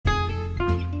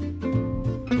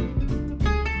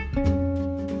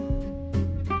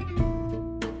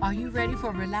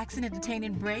a relaxing,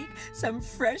 entertaining break? Some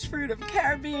fresh fruit of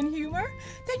Caribbean humor?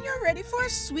 Then you're ready for a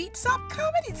Sweet Sop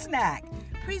comedy snack.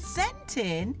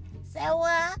 Presenting... So,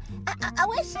 I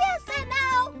wish she had said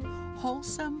now.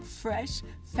 Wholesome, fresh,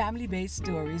 family-based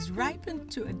stories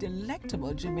ripened to a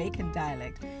delectable Jamaican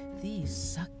dialect. These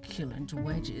succulent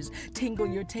wedges tingle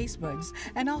your taste buds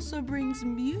and also brings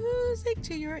music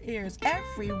to your ears.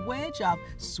 Every wedge of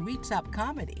Sweet Sop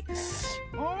comedy.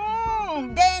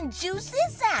 Then juicy,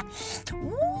 sir.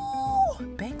 Ooh,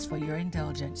 begs for your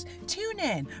indulgence. Tune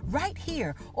in right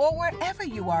here or wherever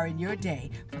you are in your day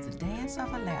for the dance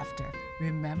of a laughter.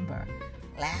 Remember,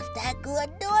 Laugh that good,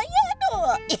 do you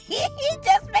do?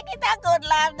 Just make it a good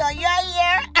laugh, do you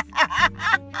hear?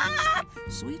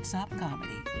 Sweet Sop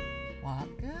comedy. Walk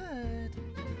good.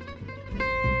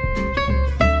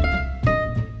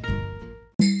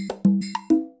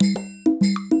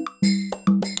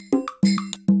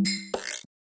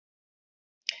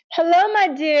 Hello, my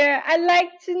dear. I'd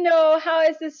like to know how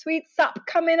is the Sweet Sop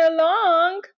coming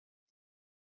along?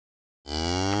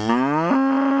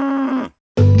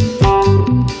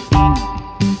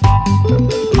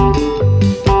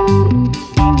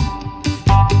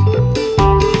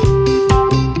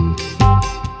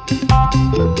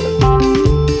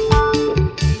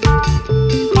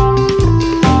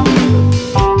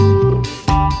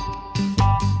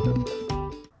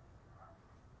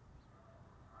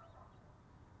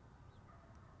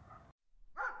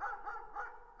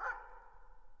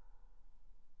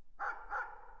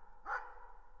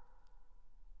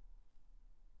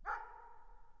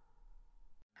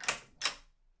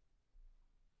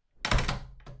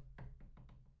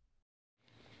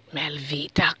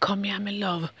 Melvita, come here, my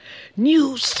love.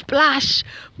 News splash.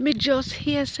 Me just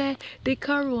hear say the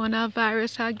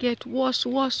coronavirus will get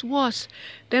worse.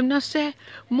 Them not say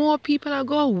more people are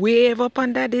going to wave up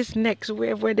under this next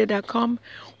wave where did I come.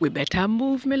 We better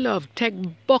move, my love. Take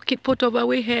bucket put over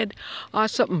we head or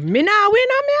something. Me now win,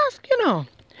 me ask, you know.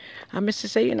 And me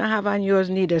say you not have on yours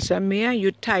neither. So me and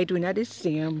you tight, we not the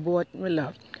same boat, my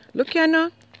love. Look here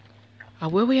now.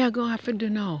 And where we are going to have to do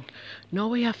now? Now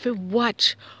we have to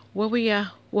watch where we are,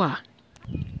 what?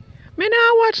 Me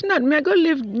not watch nothing. Me go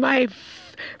live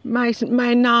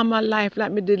my normal life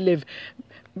like me did live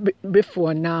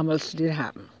before normalcy did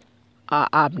happen. Or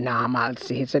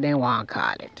abnormalcy, so they want to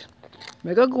call it.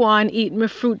 Me go and eat my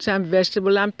fruits and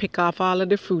vegetables and pick off all of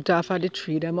the fruit off of the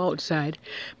tree them outside.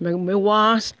 Me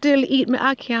want still eat my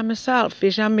ackee and my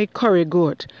saltfish and my curry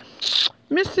goat.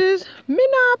 Missus, me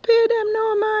not pay them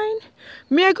no mind.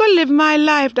 Me I go live my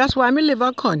life. That's why me live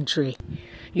a country.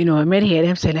 You know, I may hear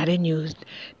them say that the news.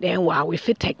 Then why we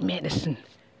fit take medicine?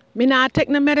 Me not take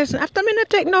no medicine. After me not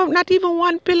take no, not even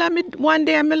one pill of me one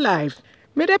day of my life.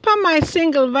 Me dey on my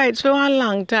single vites for a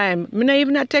long time. Me not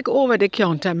even take over the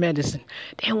counter medicine.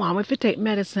 Then why we fit take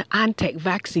medicine and take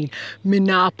vaccine? Me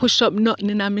not push up nothing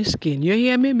in my skin. You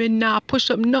hear me? Me not push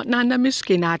up nothing under my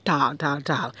skin at all.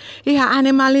 Yeah,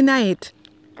 animal in it.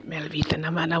 Melvita,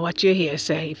 no matter what you hear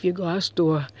say, if you go to a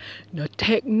store, no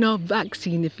take no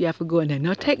vaccine if you have to go in there.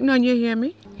 No take none, you hear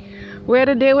me? Where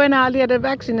the day when all the other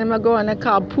vaccine, I'm going to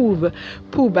call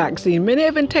poo vaccine. Me never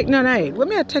even take none of it. What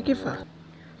me I take you for?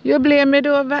 You blame me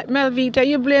though, Melvita,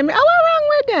 you blame me. What wrong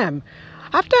with them?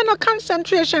 After no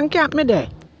concentration camp me there.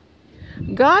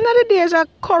 Gone are the days of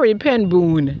Corrie Ten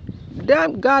Boom.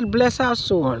 Damn, God bless her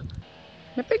soul.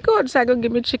 Me pick out so I go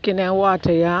give me chicken and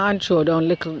water yeah, and throw down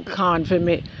little corn for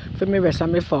me rest of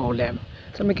me fowl them.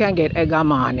 So me can get egg a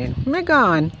morning. Me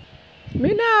gone.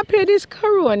 Me not pay this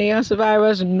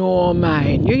coronavirus no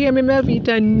mind. You hear me,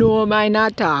 Melvita? No mind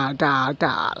at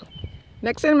all.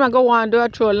 Next time I go on do I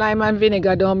throw lime and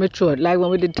vinegar down my throat like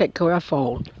when we did take care of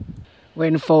fowl.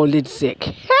 When fowl did sick.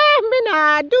 Hey, me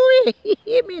not do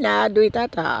it. Me not do it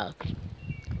at all.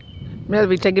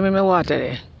 Melvita, give me my water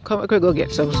there. Come, we could go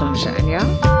get some sunshine, yeah?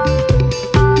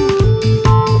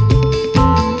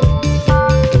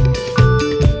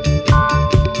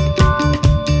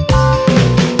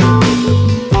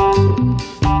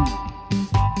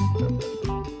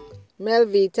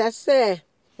 Melvita say,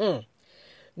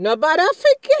 nobody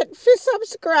forget to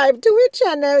subscribe to our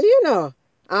channel, you know,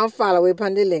 and follow up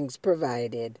on the links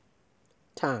provided.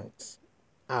 Thanks.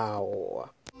 Ow.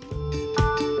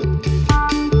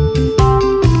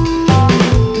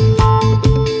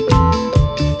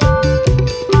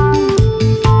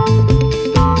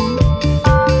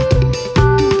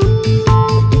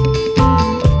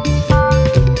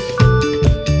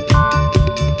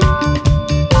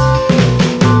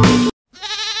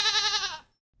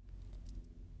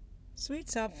 Sweet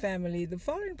Sop family, the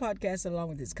following podcast along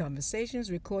with its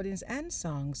conversations, recordings, and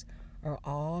songs are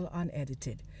all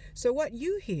unedited. So what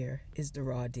you hear is the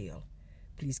raw deal.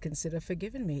 Please consider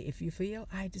forgiving me if you feel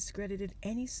I discredited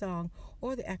any song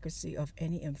or the accuracy of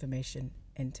any information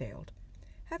entailed.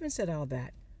 Having said all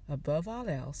that, above all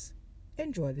else,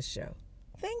 enjoy the show.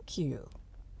 Thank you.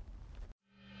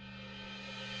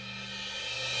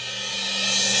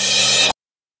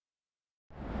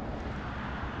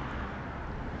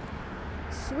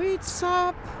 Sweet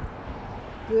Sop,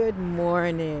 good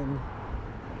morning.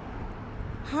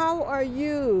 How are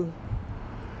you?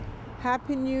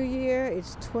 Happy New Year.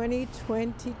 It's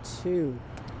 2022.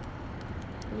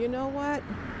 You know what?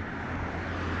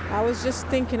 I was just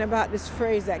thinking about this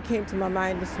phrase that came to my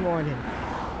mind this morning.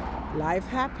 Life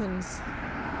happens.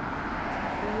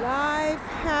 Life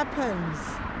happens.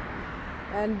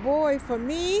 And boy, for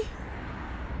me,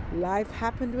 life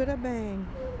happened with a bang.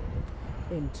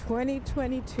 In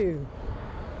 2022,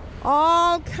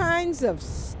 all kinds of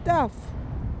stuff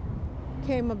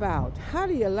came about. How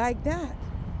do you like that?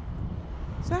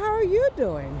 So how are you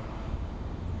doing?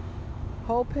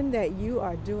 Hoping that you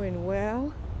are doing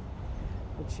well.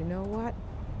 But you know what?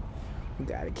 We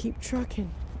got to keep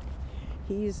trucking.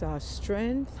 He's our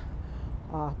strength,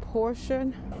 our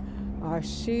portion, our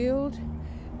shield,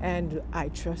 and I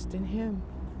trust in him.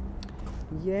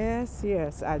 Yes,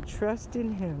 I trust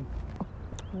in him.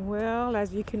 Well,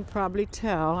 as you can probably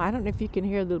tell, I don't know if you can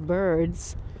hear the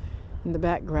birds in the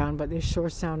background, but they sure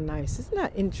sound nice. Isn't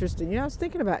that interesting? You know, I was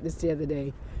thinking about this the other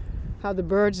day, how the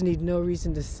birds need no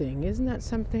reason to sing. Isn't that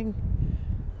something?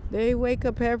 They wake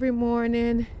up every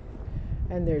morning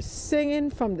and they're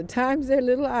singing from the times their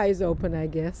little eyes open, I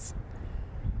guess.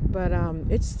 But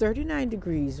it's 39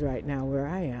 degrees right now where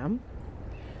I am.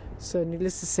 So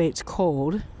needless to say, it's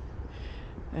cold.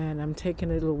 And I'm taking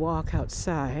a little walk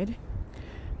outside.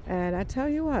 And I tell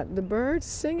you what, the birds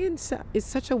singing is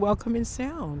such a welcoming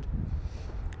sound.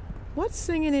 What's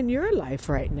singing in your life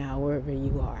right now, wherever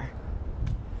you are?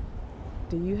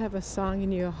 Do you have a song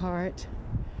in your heart?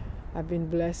 I've been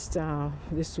blessed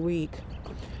this week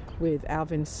with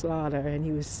Alvin Slaughter, and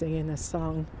he was singing a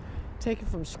song taken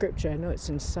from Scripture. I know it's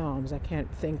in Psalms. I can't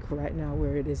think right now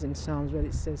where it is in Psalms, but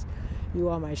it says, "You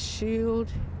are my shield.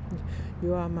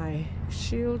 You are my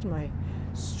shield, my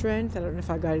strength." I don't know if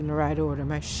I got it in the right order.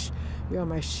 You are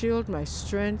my shield, my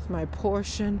strength, my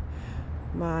portion,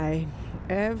 my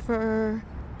ever.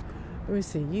 Let me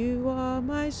see. You are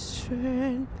my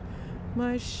strength,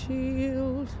 my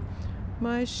shield,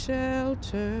 my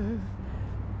shelter.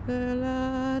 Da,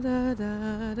 da, da,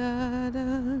 da,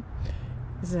 da.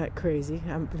 Isn't that crazy?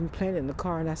 I've been playing it in the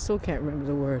car and I still can't remember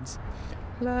the words.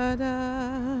 La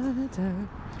da da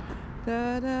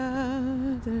da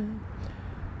da da.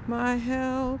 My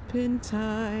help in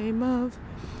time of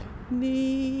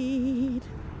need.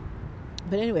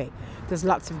 But anyway, there's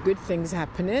lots of good things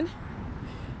happening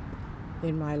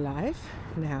in my life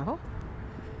now.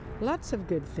 Lots of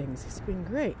good things. It's been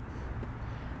great.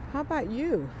 How about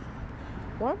you?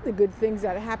 One of the good things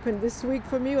that happened this week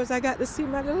for me was I got to see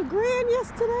my little grand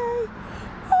yesterday.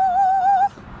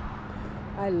 Ah!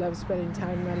 I love spending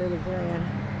time with my little grand.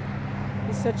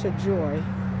 He's such a joy.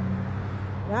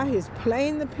 Now he's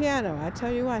playing the piano. I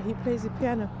tell you what, he plays the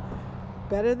piano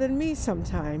better than me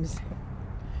sometimes.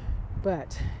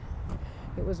 But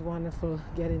it was wonderful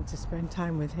getting to spend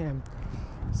time with him.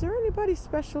 Is there anybody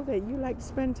special that you like to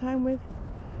spend time with?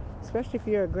 Especially if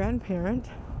you're a grandparent.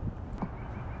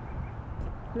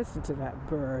 Listen to that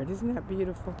bird. Isn't that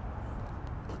beautiful?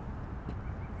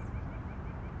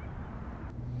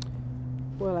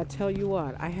 Well, I tell you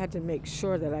what, I had to make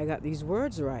sure that I got these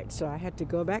words right. So I had to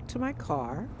go back to my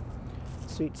car,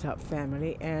 Sweet Sop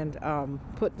family, and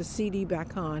put the CD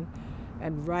back on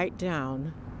and write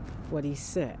down what he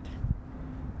said.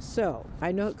 So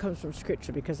I know it comes from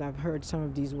Scripture because I've heard some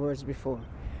of these words before.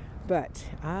 But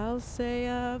I'll say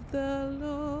of the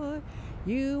Lord,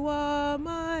 you are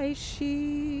my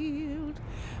shield,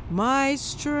 my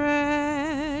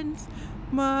strength,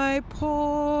 my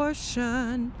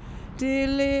portion,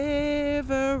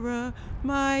 deliverer,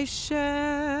 my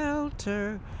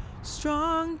shelter,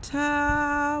 strong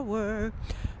tower,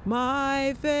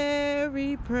 my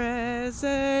very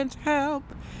present help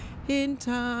in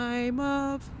time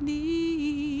of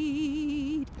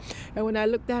need. And when I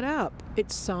looked that up,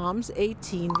 it's Psalms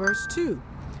 18 verse 2.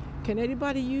 Can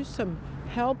anybody use some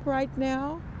help right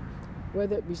now?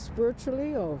 Whether it be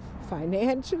spiritually or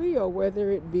financially or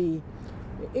whether it be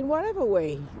in whatever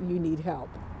way you need help,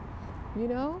 you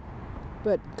know?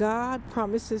 But God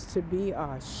promises to be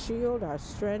our shield, our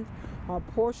strength, our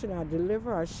portion, our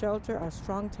deliverer, our shelter, our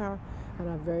strong tower, and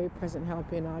our very present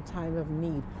help in our time of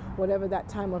need. Whatever that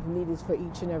time of need is for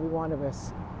each and every one of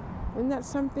us. Isn't that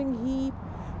something?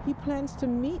 He plans to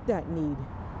meet that need.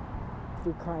 if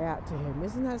we cry out to him.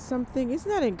 Isn't that something? Isn't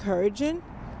that encouraging?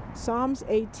 Psalms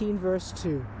 18 verse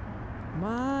 2.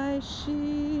 My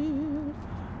shield,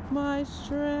 my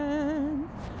strength,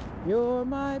 you're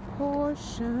my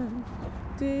portion,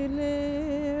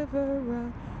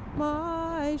 deliverer,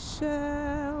 my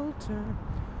shelter,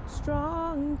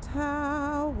 strong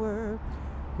tower,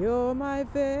 you're my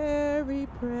very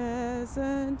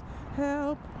present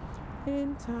help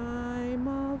in time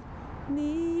of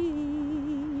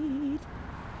need.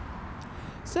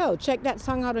 So check that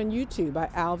song out on YouTube by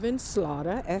Alvin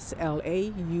Slaughter, Slaughther,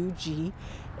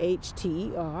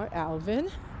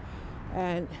 Alvin.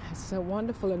 And it's a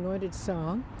wonderful anointed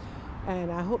song.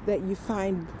 And I hope that you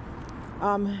find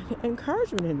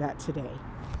encouragement in that today.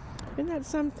 Isn't that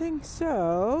something?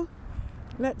 So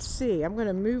let's see. I'm going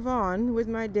to move on with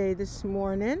my day this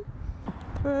morning.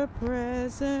 For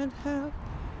present help,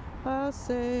 I'll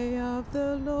say of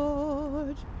the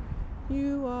Lord,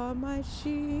 you are my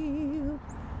shield,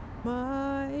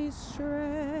 my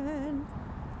strength,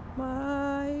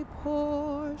 my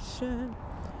portion,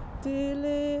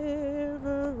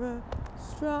 deliverer,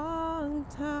 strong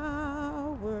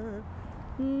tower,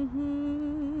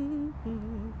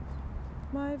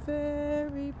 my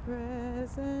very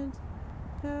present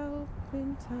help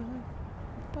in time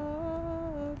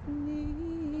of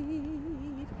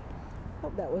need.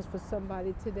 Hope that was for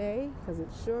somebody today, because it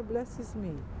sure blesses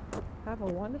me. Have a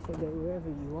wonderful day wherever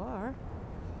you are.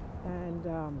 And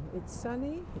it's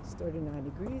sunny. It's 39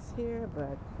 degrees here,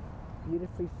 but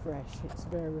beautifully fresh. It's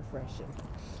very refreshing.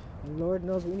 And Lord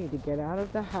knows we need to get out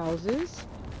of the houses,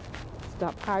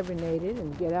 stop hibernating,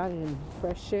 and get out in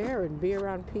fresh air and be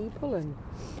around people, and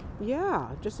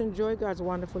just enjoy God's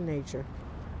wonderful nature.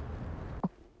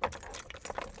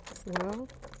 Well,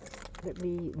 let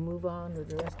me move on with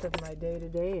the rest of my day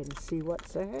today and see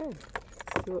what's ahead.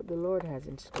 See what the Lord has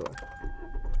in store.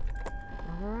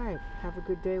 All right. Have a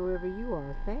good day wherever you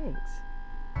are. Thanks.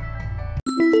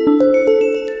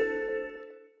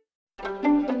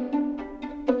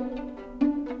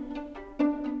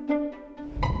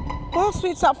 Well,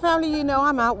 Sweet South family, you know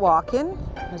I'm out walking.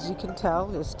 As you can tell,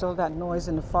 there's still that noise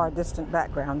in the far distant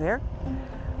background there.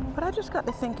 But I just got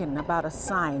to thinking about a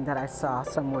sign that I saw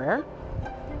somewhere.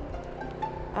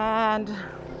 And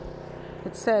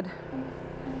it said,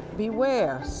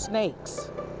 beware snakes.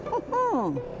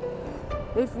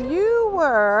 If you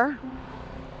were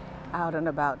out and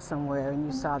about somewhere and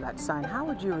you saw that sign, how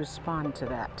would you respond to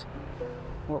that?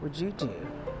 What would you do?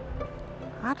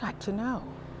 I'd like to know.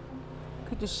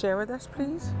 Could you share with us,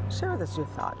 please? Share with us your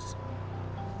thoughts.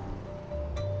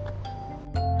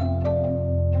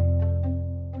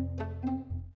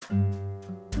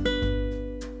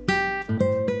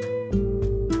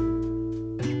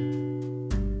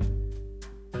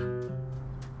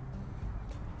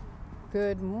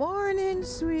 Good morning,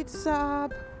 Sweet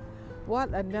Sob. What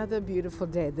another beautiful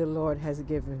day the Lord has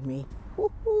given me.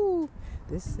 Woo-hoo.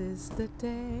 This is the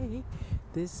day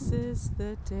that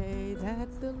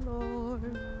the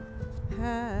Lord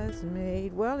has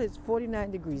made. Well, it's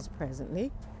 49 degrees presently.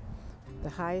 The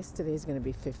highest today is going to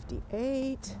be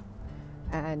 58.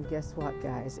 And guess what,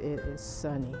 guys? It is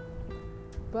sunny,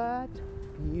 but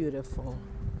beautiful.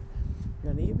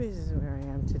 None of your business where I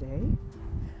am today.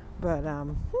 But,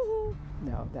 no,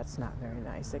 that's not very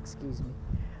nice. Excuse me.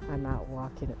 I'm out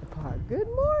walking at the park. Good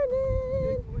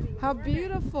morning. Good morning. How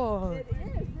beautiful. It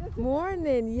is.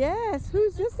 Morning. Yes.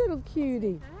 Who's this little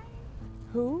cutie? Hi.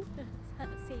 Who?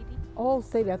 Sadie. Oh,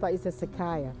 Sadie. I thought you said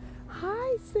Sakaya.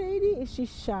 Hi, Sadie. Is she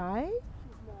shy?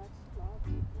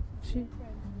 She.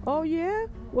 Oh, yeah?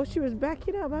 Well, she was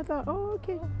backing up. I thought, oh,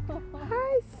 okay.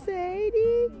 Hi,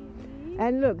 Sadie.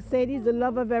 And look, Sadie's the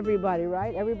love of everybody,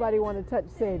 right? Everybody want to touch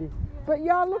Sadie. But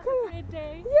y'all look alike.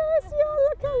 Yes, y'all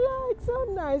look alike. So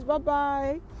nice.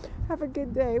 Bye-bye. Have a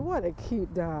good day. What a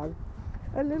cute dog.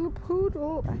 A little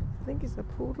poodle. I think it's a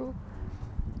poodle.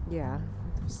 Yeah.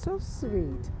 So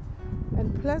sweet.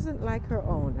 And pleasant like her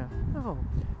owner. Oh.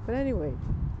 But anyway,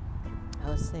 I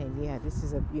was saying, yeah, this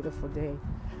is a beautiful day.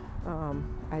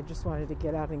 I just wanted to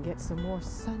get out and get some more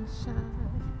sunshine.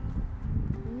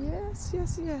 Yes,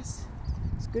 yes, yes.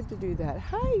 It's good to do that.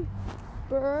 Hi,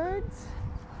 birds.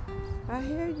 I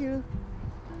hear you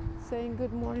saying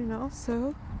good morning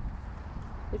also.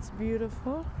 It's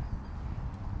beautiful.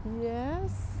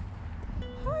 Yes.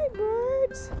 Hi,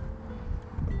 birds.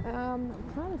 I'm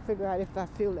trying to figure out if I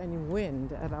feel any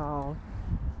wind at all.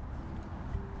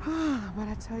 But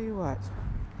I tell you what,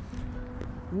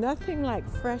 nothing like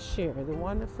fresh air, the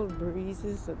wonderful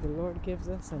breezes that the Lord gives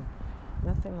us, and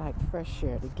nothing like fresh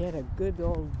air to get a good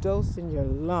old dose in your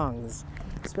lungs,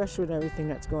 especially with everything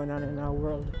that's going on in our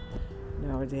world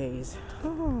nowadays.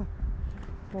 Oh,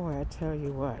 Boy, I tell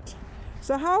you what.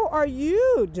 So how are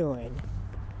you doing,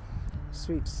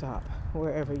 Sweet Sop,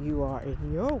 wherever you are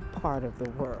in your part of the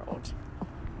world?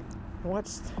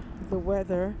 What's the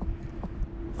weather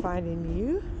finding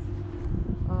you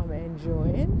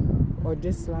enjoying or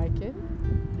disliking?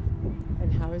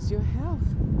 And how is your health?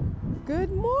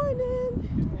 Good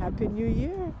morning. Happy New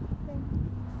Year.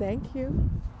 Thank you.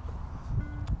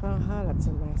 That's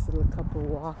a nice little couple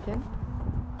walking.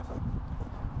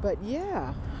 But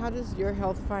yeah, how does your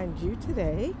health find you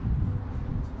today?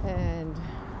 And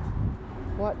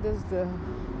what does the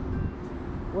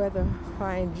weather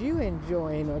find you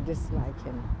enjoying or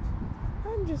disliking?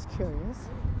 I'm just curious.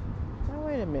 Now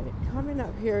wait a minute. Coming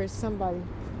up here is somebody.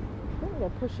 I think they're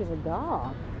pushing a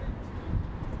dog.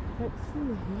 Let's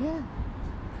see. Yeah.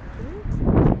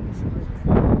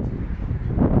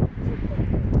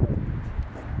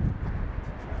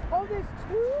 Oh, there's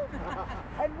two?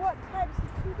 And what types of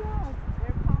two dogs?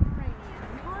 They're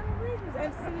Pomeranians. Pomeranians.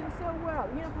 And see them so well.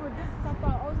 You know, from a distance I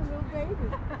thought, oh, it's a little baby.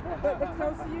 But the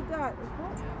closer you got.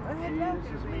 Hello.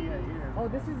 This is Mia here. Oh,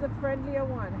 this is a friendlier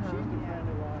one, huh? She's the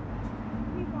friendly one.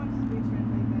 He wants to be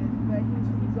friendly, But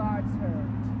he guards her.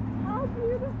 How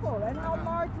beautiful. And how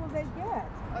large will they get?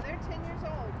 oh, they're 10 years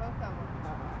old, both of them.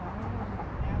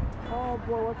 Oh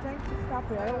boy, well thanks for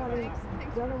stopping. I don't want to Thanks.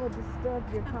 disturb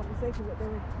your conversation, but they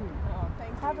were cute. Oh,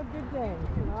 thank Have you. a good day.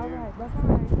 All too. right,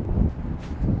 bye-bye.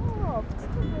 Oh,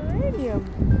 Pomeranian.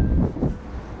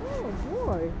 Oh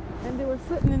boy. And they were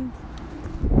sitting in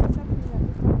something that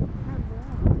was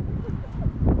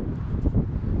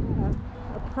called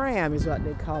a pram is what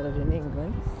they call it in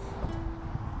England.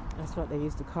 That's what they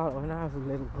used to call it when I was a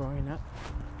little growing up.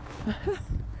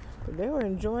 But they were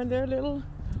enjoying their little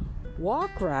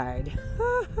walk ride.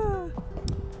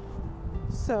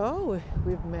 So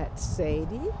we've met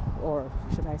Sadie, or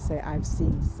should I say I've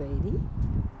seen Sadie.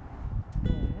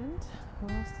 And who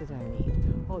else did I meet?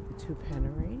 Oh, the two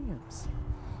Pomeranians.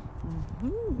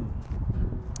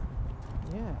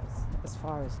 Yes, as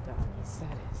far as doggies,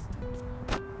 that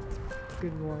is.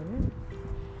 Good morning.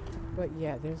 But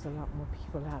yeah, there's a lot more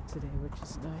people out today, which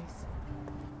is nice.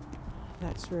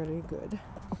 That's really good.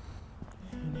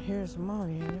 And here's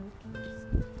Mommy.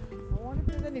 I wonder if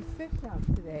there's any fish out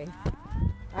today.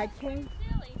 I came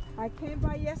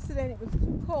by yesterday and it was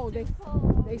too cold.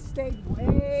 They stayed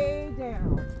way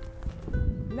down.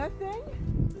 Nothing?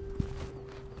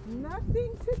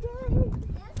 Nothing today?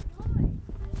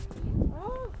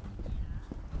 Oh.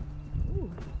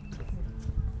 Ooh.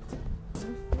 No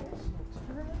fish, no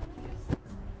turtles.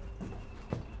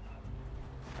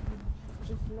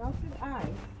 Just melted ice.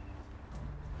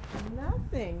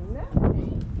 Nothing.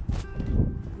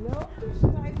 No fish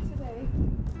life today.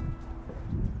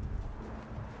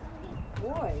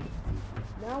 Boy,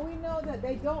 now we know that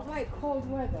they don't like cold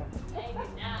weather. They do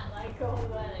not like cold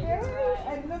weather. Hey, You're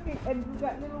right. and look, and we've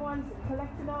got little ones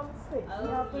collecting all the sticks. Oh,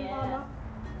 helping yeah. Mama.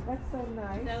 That's so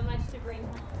nice. So much to bring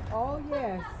home. Oh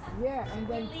yes, yeah, and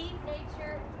We then leave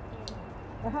nature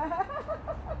in.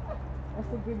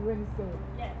 that's a good way to say it.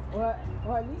 Yes.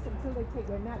 Or at least until they take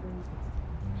their nap. Then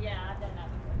Yeah, I've done that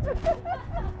before.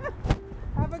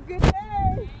 have a good day.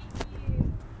 Thank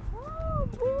you. Oh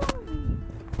boy.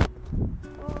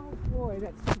 Oh boy,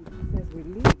 that's cute. She says we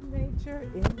leave nature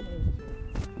in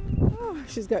nature. Oh,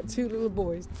 she's got two little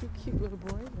boys, two cute little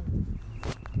boys.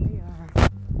 They are.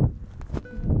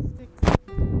 Sticks.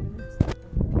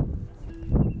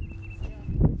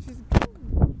 Which is good.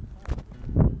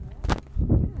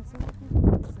 Yeah, so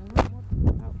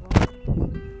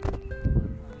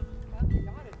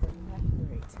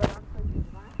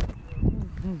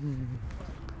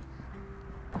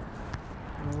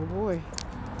oh boy,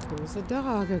 there's a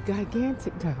dog, a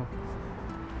gigantic dog.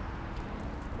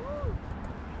 Oh,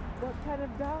 what kind of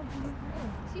dog do you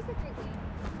have? She's a great lady.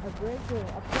 A great girl,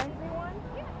 a friendly one?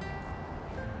 Yeah.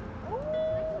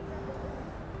 Oh,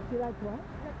 you like what?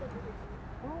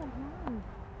 Oh my,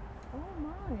 oh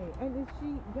my. And is she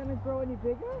gonna grow any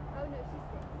bigger? Oh no, she's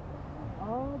 6.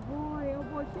 Oh boy,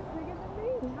 she's bigger than me.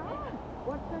 Huh?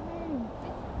 What's her name?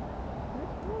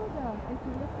 Miss Hilda. And she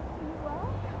listens to you well?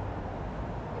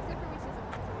 Except for when she's a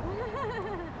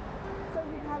So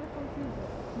you have it when she's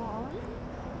small?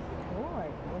 Boy,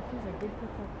 well she's a good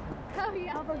protector. Oh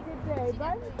yeah. Have a good day. She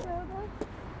Bye, definitely Miss will.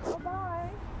 Hilda. Bye-bye.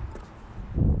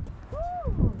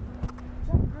 Woo!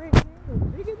 That great name is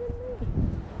bigger than me.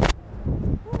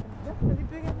 Oh, definitely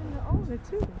bigger than the owner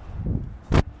too.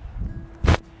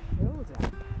 Hilda.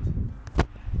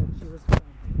 But she was fun.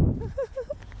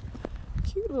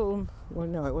 Cute little, well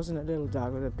no, it wasn't a little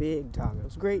dog, it was a big dog. It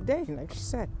was a Great Dane, like she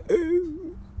said.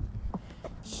 Ooh.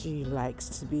 She likes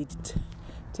to be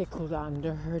tickled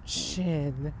under her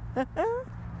chin.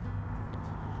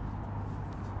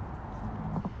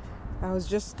 I was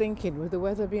just thinking, with the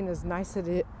weather being as nice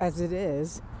as it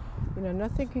is, you know,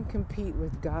 nothing can compete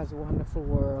with God's wonderful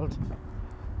world.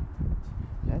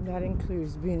 And that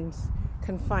includes being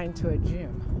confined to a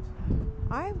gym.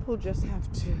 I will just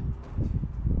have to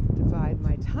divide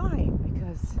my time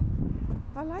because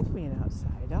I like being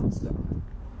outside also.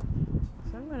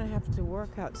 So I'm going to have to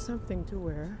work out something to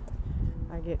where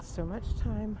I get so much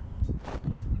time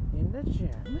in the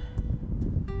gym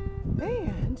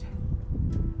and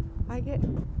I get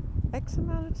X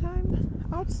amount of time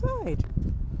outside.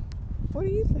 What do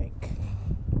you think?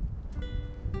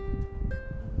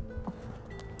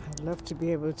 I'd love to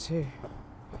be able to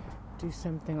do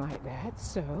something like that.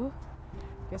 So,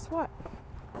 guess what?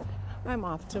 I'm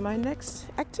off to my next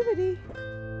activity.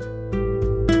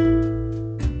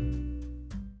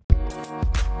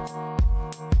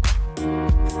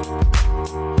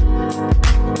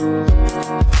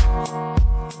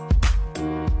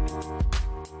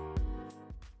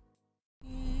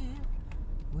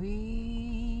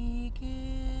 We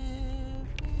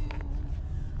give you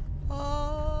all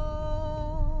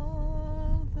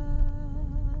the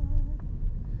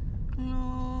glory.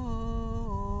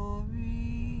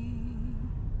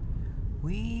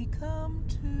 We come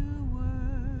to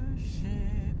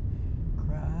worship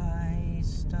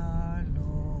Christ our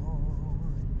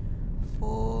Lord,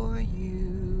 for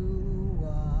you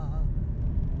are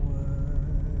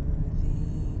worthy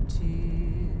to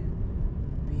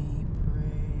be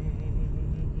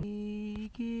praised. We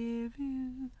give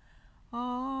you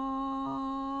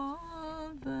all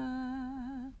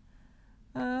the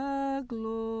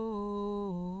glory.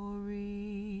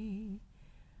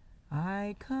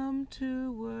 I come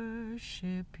to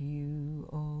worship you,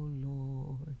 O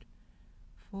Lord,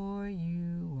 for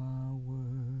you are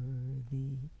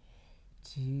worthy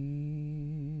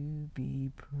to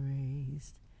be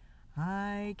praised.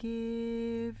 I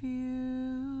give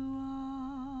you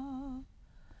all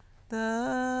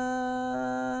the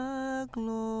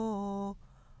glory.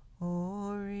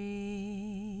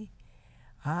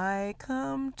 I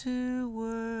come to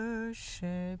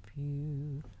worship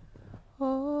you,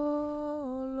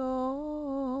 oh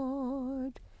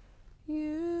Lord.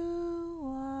 You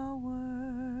are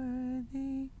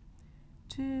worthy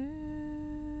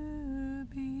to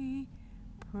be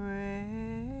praised.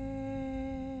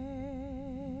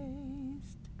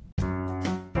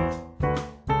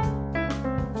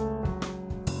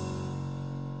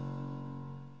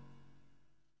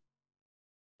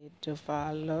 To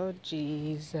follow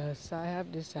Jesus, I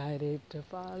have decided to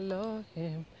follow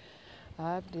him.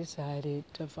 I've decided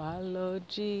to follow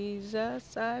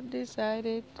Jesus. I've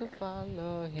decided to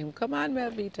follow him. Come on,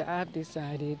 Melvita. I've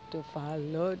decided to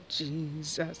follow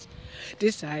Jesus.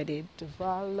 Decided to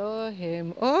follow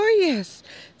him. Oh, yes.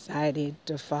 Decided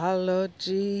to follow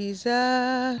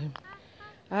Jesus.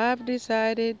 I've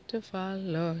decided to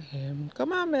follow him.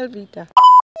 Come on, Melvita.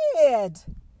 Weird.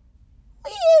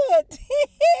 Weird. See,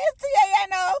 you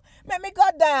know, make me go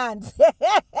dance.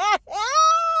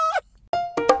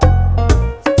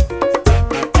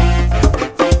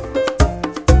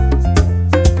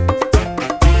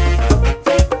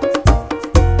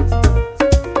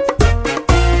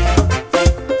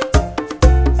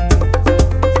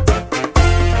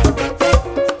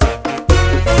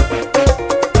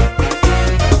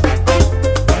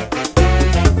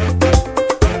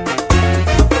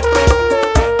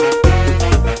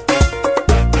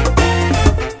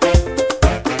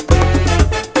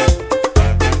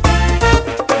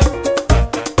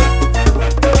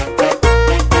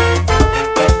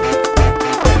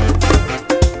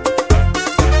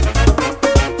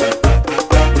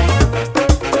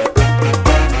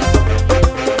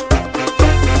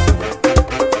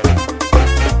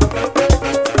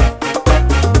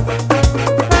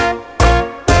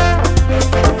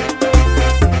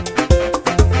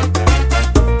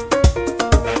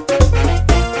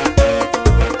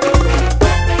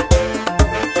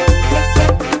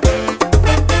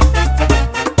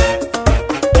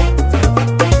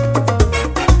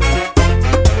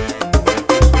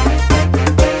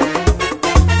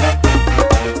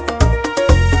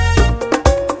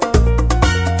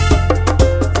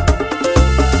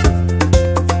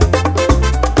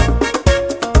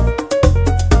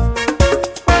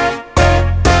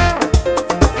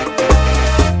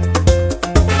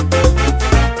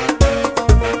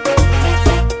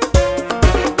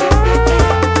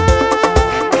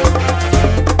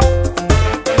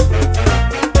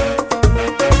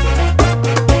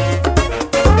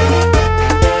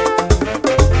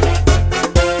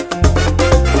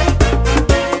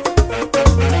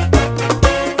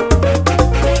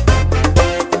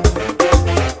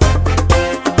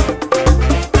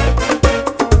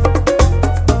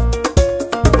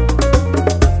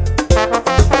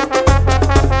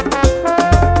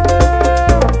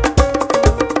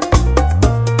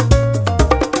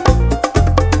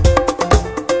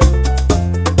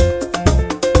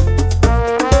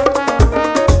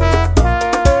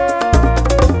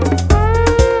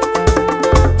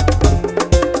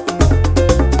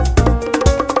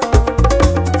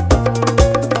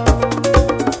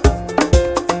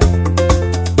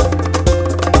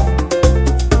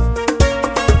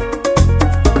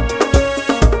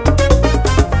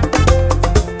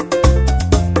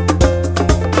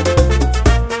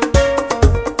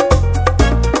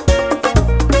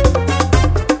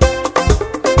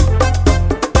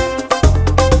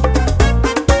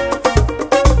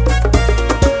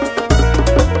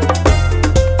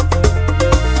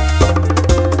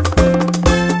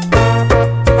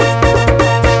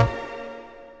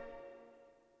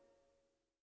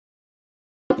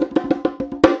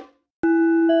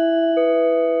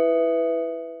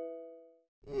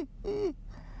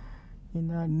 You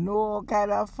know, no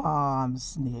kind of farm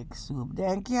snake soup.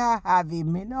 Then can't have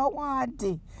him. Me no want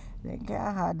it. They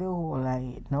can't have the whole of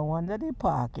it. No wonder the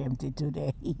park empty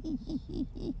today.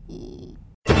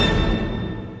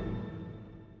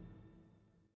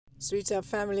 Sweet Up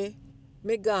family,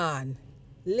 me gone.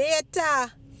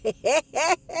 Later.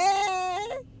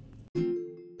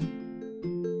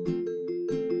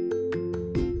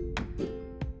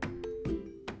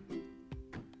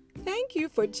 Thank you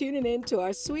for tuning in to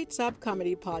our Sweet Sop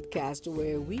Comedy Podcast,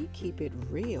 where we keep it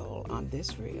real on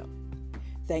this reel.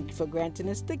 Thank you for granting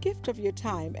us the gift of your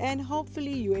time, and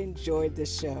hopefully you enjoyed the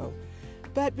show.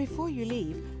 But before you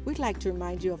leave, we'd like to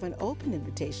remind you of an open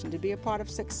invitation to be a part of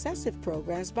successive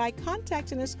programs by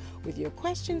contacting us with your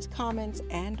questions, comments,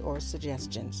 and or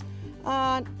suggestions.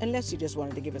 Unless you just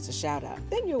wanted to give us a shout out,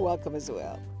 then you're welcome as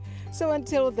well. So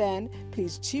until then,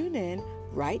 please tune in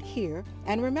right here,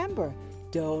 and remember,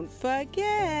 don't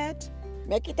forget,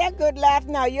 Make it a good laugh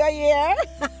now. You're here.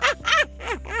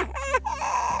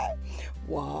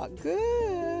 walk good.